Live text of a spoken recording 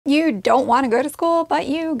You don't want to go to school, but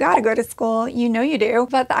you gotta go to school. You know you do.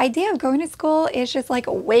 But the idea of going to school is just like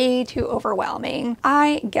way too overwhelming.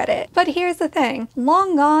 I get it. But here's the thing.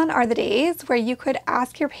 Long gone are the days where you could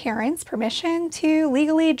ask your parents permission to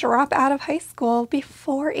legally drop out of high school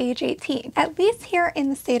before age 18, at least here in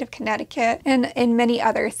the state of Connecticut and in many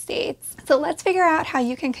other states. So let's figure out how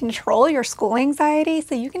you can control your school anxiety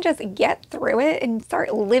so you can just get through it and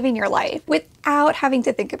start living your life without having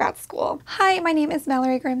to think about school. Hi, my name is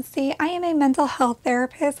Mallory Grimsey. I am a mental health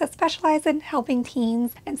therapist that specializes in helping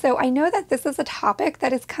teens. And so I know that this is a topic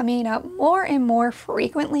that is coming up more and more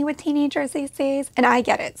frequently with teenagers these days. And I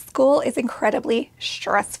get it. School is incredibly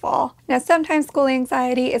stressful. Now, sometimes school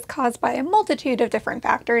anxiety is caused by a multitude of different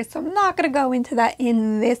factors, so I'm not going to go into that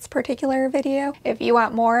in this particular video. If you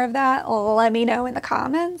want more of that, let me know in the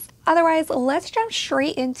comments. Otherwise, let's jump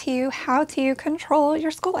straight into how to control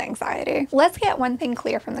your school anxiety. Let's get one thing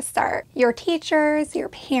clear from the start. Your teachers, your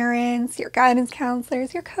parents, your guidance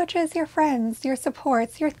counselors, your coaches, your friends, your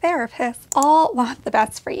supports, your therapists all want the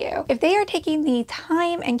best for you. If they are taking the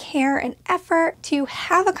time and care and effort to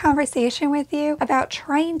have a conversation with you about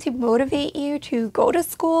trying to motivate you to go to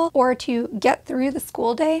school or to get through the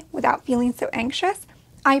school day without feeling so anxious,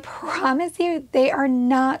 I promise you, they are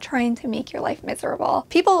not trying to make your life miserable.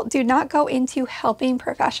 People do not go into helping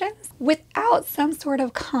professions without some sort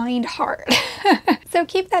of kind heart. So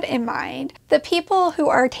keep that in mind. The people who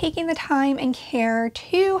are taking the time and care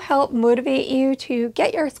to help motivate you to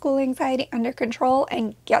get your school anxiety under control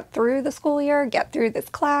and get through the school year, get through this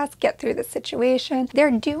class, get through this situation,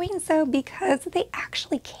 they're doing so because they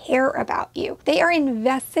actually care about you. They are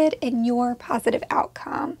invested in your positive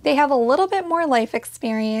outcome. They have a little bit more life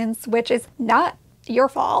experience, which is not your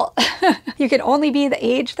fault. You can only be the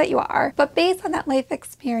age that you are. But based on that life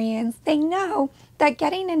experience, they know that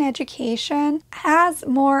getting an education has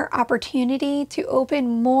more opportunity to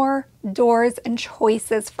open more doors and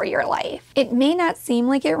choices for your life. It may not seem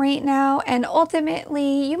like it right now, and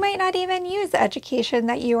ultimately you might not even use the education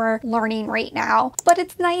that you are learning right now, but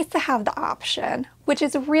it's nice to have the option, which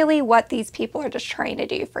is really what these people are just trying to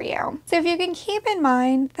do for you. So if you can keep in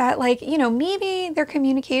mind that, like, you know, maybe their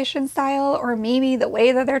communication style or maybe the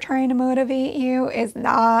way that they're trying to motivate you is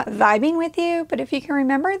not vibing with you, but if you can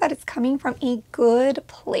remember that it's coming from a good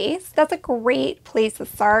place, that's a great place to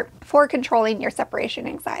start for controlling your separation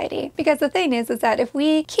anxiety. Because the thing is that if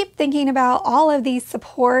we keep thinking about all of these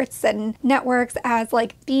supports and networks as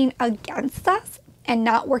like being against us and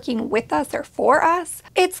not working with us or for us,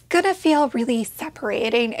 it's gonna feel really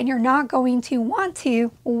separating and you're not going to want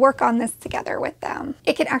to work on this together with them.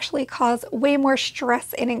 It can actually cause way more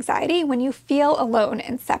stress and anxiety when you feel alone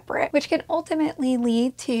and separate, which can ultimately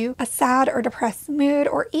lead to a sad or depressed mood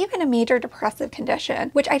or even a major depressive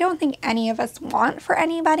condition, which I don't think any of us want for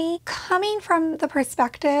anybody. Coming from the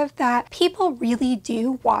perspective that people really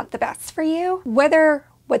do want the best for you, whether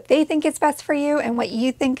what they think is best for you and what you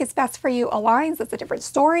think is best for you aligns, that's a different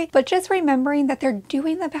story. But just remembering that they're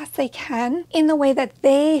doing the best they can in the way that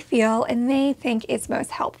they feel and they think is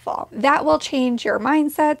most helpful. That will change your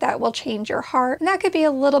mindset, that will change your heart, and that could be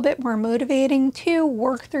a little bit more motivating to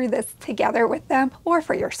work through this together with them or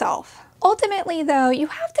for yourself. Ultimately, though, you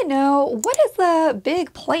have to know what is the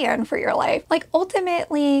big plan for your life. Like,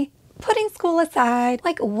 ultimately, putting school aside,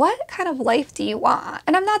 like, what kind of life do you want?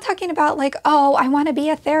 And I'm not talking about like, oh, I want to be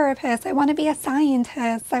a therapist, I want to be a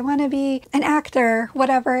scientist, I want to be an actor,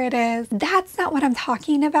 whatever it is. That's not what I'm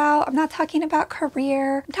talking about. I'm not talking about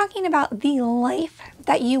career. I'm talking about the life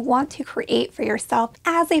that you want to create for yourself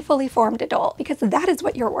as a fully formed adult, because that is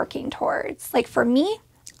what you're working towards. Like, for me,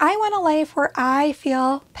 I want a life where I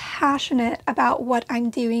feel passionate about what I'm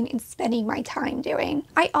doing and spending my time doing.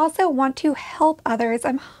 I also want to help others.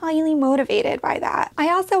 I'm highly motivated by that. I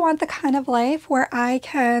also want the kind of life where I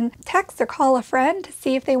can text or call a friend to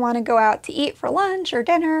see if they want to go out to eat for lunch or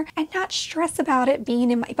dinner and not stress about it being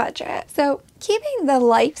in my budget. So keeping the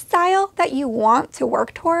lifestyle that you want to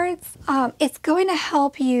work towards, it's going to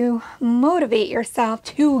help you motivate yourself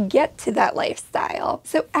to get to that lifestyle.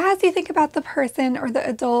 So as you think about the person or the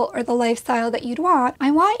adult or the lifestyle that you'd want, I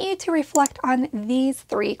want you to reflect on these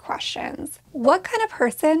 3 questions. What kind of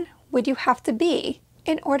person would you have to be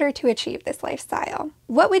in order to achieve this lifestyle?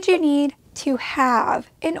 What would you need to have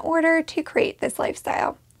in order to create this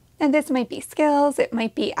lifestyle? And this might be skills, it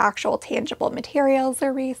might be actual tangible materials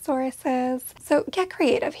or resources. So get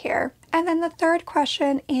creative here. And then the 3rd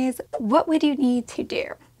question is, what would you need to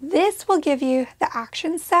do? This will give you the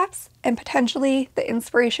action steps and potentially the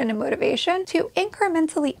inspiration and motivation to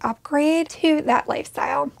incrementally upgrade to that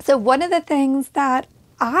lifestyle. So one of the things that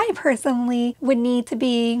I personally would need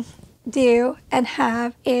to do and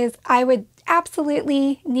have is I would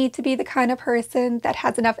absolutely need to be the kind of person that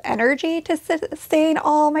has enough energy to sustain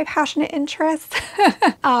all my passionate interests.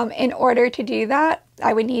 In order to do that,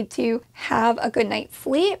 I would need to have a good night's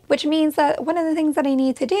sleep, which means that one of the things that I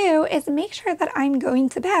need to do is make sure that I'm going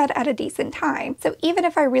to bed at a decent time. So even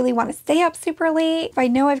if I really want to stay up super late, if I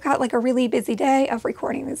know I've got like a really busy day of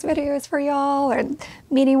recording these videos for y'all or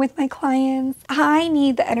meeting with my clients, I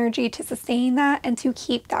need the energy to sustain that and to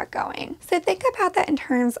keep that going. So think about that in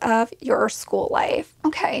terms of your school life.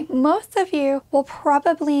 Okay, most of you will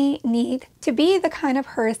probably need to be the kind of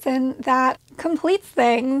person that completes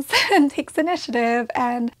things and takes initiative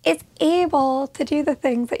and is able to do the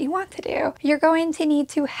things that you want to do. You're going to need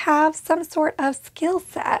to have some sort of skill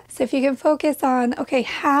set. So if you can focus on, okay,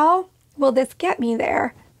 how will this get me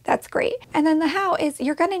there? That's great. And then the how is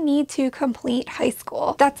you're going to need to complete high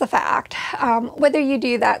school. That's a fact. Whether you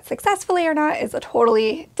do that successfully or not is a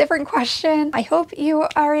totally different question. I hope you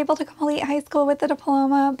are able to complete high school with a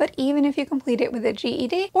diploma, but even if you complete it with a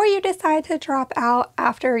GED or you decide to drop out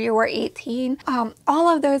after you are 18, all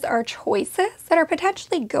of those are choices that are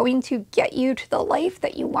potentially going to get you to the life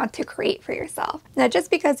that you want to create for yourself. Now, just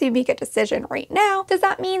because you make a decision right now does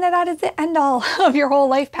not mean that that is the end all of your whole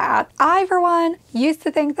life path. I, for one, used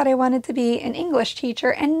to think that I wanted to be an English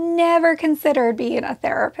teacher and never considered being a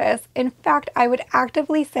therapist. In fact, I would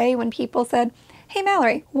actively say when people said, "Hey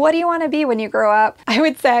Mallory, what do you want to be when you grow up?" I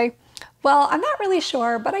would say, "Well, I'm not really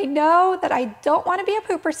sure, but I know that I don't want to be a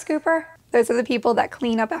pooper scooper." Those are the people that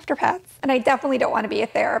clean up after pets. And I definitely don't want to be a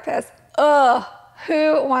therapist. Ugh,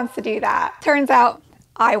 who wants to do that? Turns out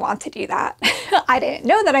I want to do that. I didn't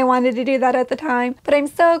know that I wanted to do that at the time, but I'm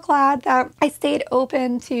so glad that I stayed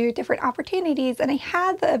open to different opportunities and I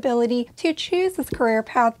had the ability to choose this career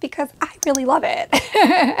path because I really love it.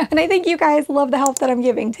 And I think you guys love the help that I'm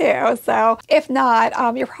giving too. So if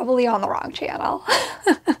not, you're probably on the wrong channel.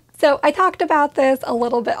 So I talked about this a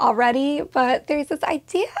little bit already, but there's this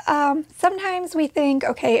idea, sometimes we think,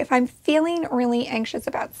 okay, if I'm feeling really anxious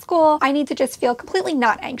about school, I need to just feel completely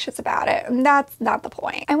not anxious about it. And that's not the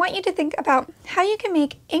point. I want you to think about how you can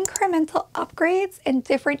make incremental upgrades in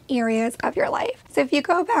different areas of your life. So if you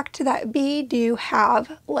go back to that be, do,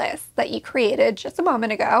 have list that you created just a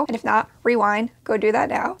moment ago, and if not, rewind, go do that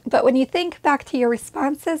now. But when you think back to your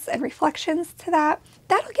responses and reflections to that,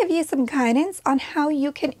 that'll give you some guidance on how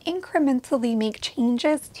you can incrementally make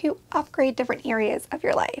changes to upgrade different areas of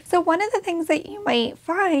your life. So one of the things that you might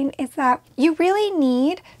find is that you really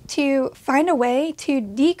need to find a way to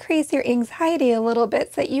decrease your anxiety a little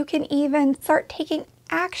bit so that you can even start taking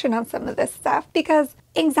action on some of this stuff, because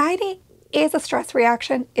anxiety is a stress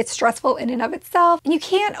reaction. It's stressful in and of itself. And you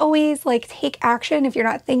can't always like take action if you're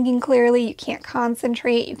not thinking clearly. You can't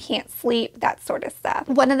concentrate, you can't sleep, that sort of stuff.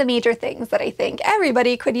 One of the major things that I think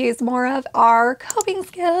everybody could use more of are coping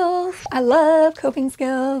skills. I love coping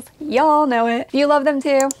skills. Y'all know it. If you love them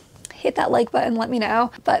too, hit that like button, let me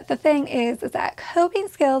know. But the thing is that coping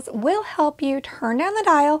skills will help you turn down the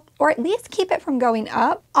dial or at least keep it from going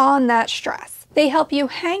up on that stress. They help you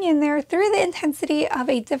hang in there through the intensity of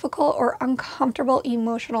a difficult or uncomfortable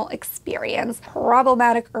emotional experience,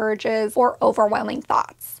 problematic urges, or overwhelming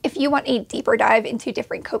thoughts. If you want a deeper dive into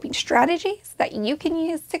different coping strategies that you can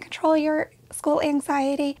use to control your school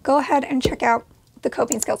anxiety, go ahead and check out the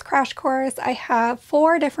Coping Skills Crash Course. I have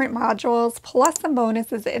 4 different modules plus some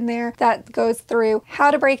bonuses in there that goes through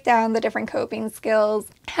how to break down the different coping skills,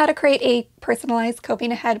 how to create a personalized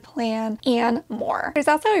coping ahead plan, and more. There's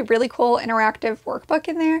also a really cool interactive workbook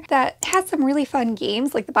in there that has some really fun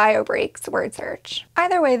games like the Bio Breaks word search.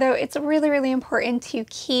 Either way though, it's really, really important to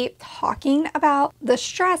keep talking about the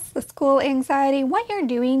stress, the school anxiety, what you're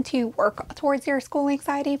doing to work towards your school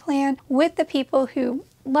anxiety plan with the people who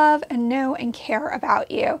love and know and care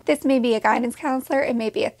about you. This may be a guidance counselor, it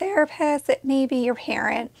may be a therapist, it may be your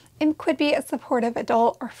parent, it could be a supportive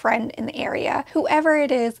adult or friend in the area. Whoever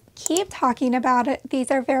it is, keep talking about it.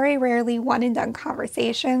 These are very rarely one and done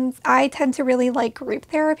conversations. I tend to really like group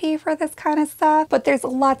therapy for this kind of stuff, but there's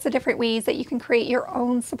lots of different ways that you can create your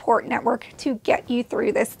own support network to get you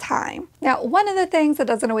through this time. Now, one of the things that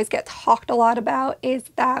doesn't always get talked a lot about is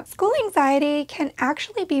that school anxiety can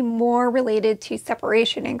actually be more related to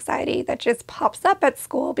separation anxiety that just pops up at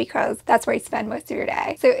school because that's where you spend most of your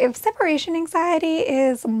day. So if separation anxiety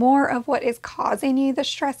is more of what is causing you the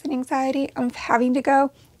stress and anxiety of having to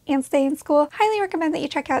go and stay in school, highly recommend that you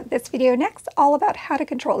check out this video next, all about how to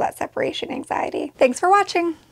control that separation anxiety. Thanks for watching.